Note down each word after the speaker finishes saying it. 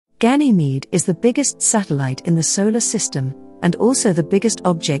Ganymede is the biggest satellite in the solar system, and also the biggest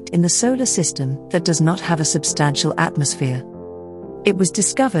object in the solar system that does not have a substantial atmosphere. It was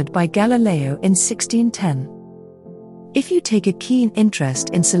discovered by Galileo in 1610. If you take a keen interest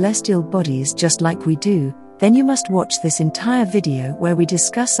in celestial bodies just like we do, then you must watch this entire video where we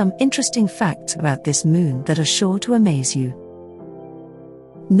discuss some interesting facts about this moon that are sure to amaze you.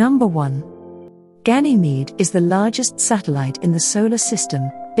 Number 1. Ganymede is the largest satellite in the solar system,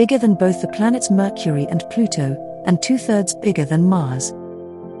 bigger than both the planets Mercury and Pluto, and 2/3 bigger than Mars.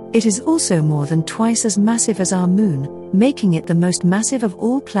 It is also more than twice as massive as our moon, making it the most massive of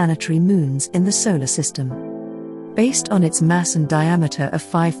all planetary moons in the solar system. Based on its mass and diameter of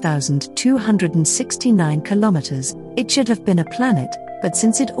 5,269 kilometers, it should have been a planet, but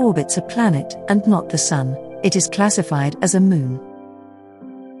since it orbits a planet and not the Sun, it is classified as a moon.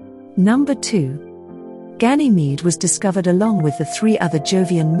 Number 2. Ganymede was discovered along with the 3 other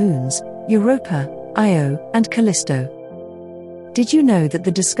Jovian moons, Europa, Io, and Callisto. Did you know that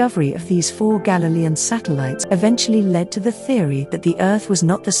the discovery of these 4 Galilean satellites eventually led to the theory that the Earth was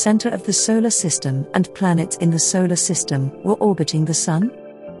not the center of the solar system and planets in the solar system were orbiting the Sun?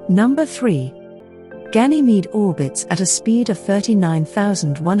 Number 3. Ganymede orbits at a speed of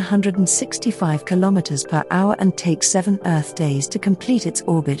 39,165 km per hour and takes 7 Earth days to complete its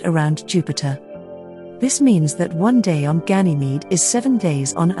orbit around Jupiter. This means that 1 day on Ganymede is 7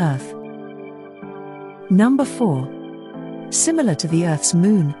 days on Earth. Number 4. Similar to the Earth's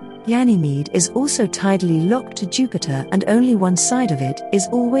moon, Ganymede is also tidally locked to Jupiter and only one side of it is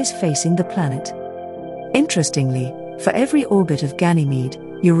always facing the planet. Interestingly, for every orbit of Ganymede,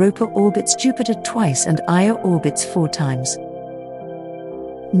 Europa orbits Jupiter twice and Io orbits 4 times.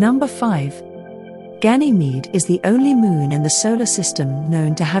 Number 5. Ganymede is the only moon in the solar system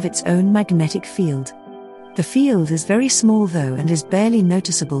known to have its own magnetic field. The field is very small though and is barely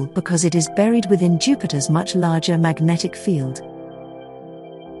noticeable because it is buried within Jupiter's much larger magnetic field.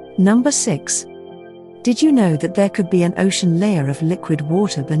 Number 6. Did you know that there could be an ocean layer of liquid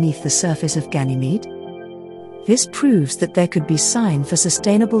water beneath the surface of Ganymede? This proves that there could be sign for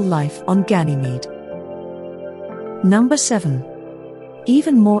sustainable life on Ganymede. Number 7.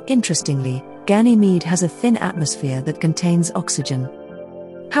 Even more interestingly, Ganymede has a thin atmosphere that contains oxygen.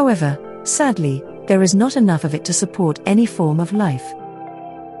 However, sadly, there is not enough of it to support any form of life.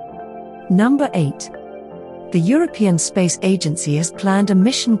 Number 8. The European Space Agency has planned a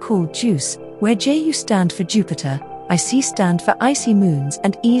mission called JUICE, where JU stands for Jupiter, IC stands for Icy Moons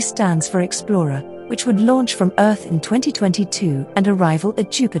and E stands for Explorer, which would launch from Earth in 2022 and arrival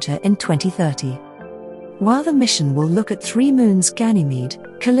at Jupiter in 2030. While the mission will look at 3 moons Ganymede,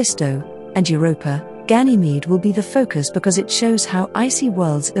 Callisto, and Europa, Ganymede will be the focus because it shows how icy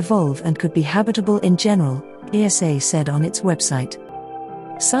worlds evolve and could be habitable in general, ESA said on its website.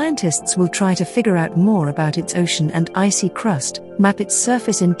 Scientists will try to figure out more about its ocean and icy crust, map its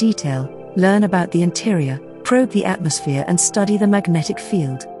surface in detail, learn about the interior, probe the atmosphere and study the magnetic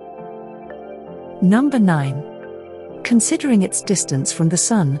field. Number 9. Considering its distance from the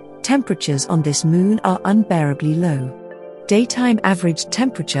Sun, temperatures on this moon are unbearably low. Daytime average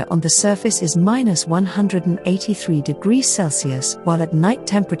temperature on the surface is -183 degrees Celsius, while at night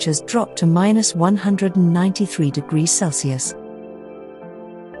temperatures drop to -193 degrees Celsius.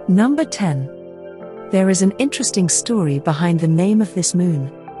 Number 10. There is an interesting story behind the name of this moon.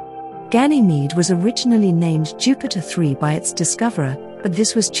 Ganymede was originally named Jupiter 3 by its discoverer, but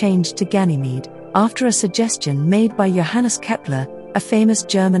this was changed to Ganymede, after a suggestion made by Johannes Kepler, a famous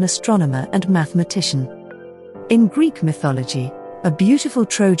German astronomer and mathematician. In Greek mythology, a beautiful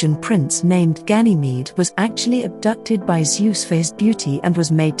Trojan prince named Ganymede was actually abducted by Zeus for his beauty and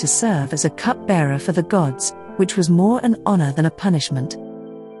was made to serve as a cupbearer for the gods, which was more an honor than a punishment.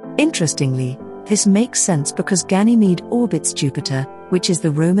 Interestingly, this makes sense because Ganymede orbits Jupiter, which is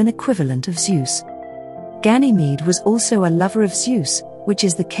the Roman equivalent of Zeus. Ganymede was also a lover of Zeus, which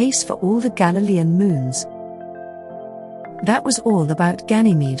is the case for all the Galilean moons. That was all about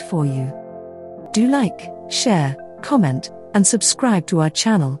Ganymede for you. Do like, share, comment, and subscribe to our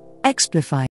channel, Explified.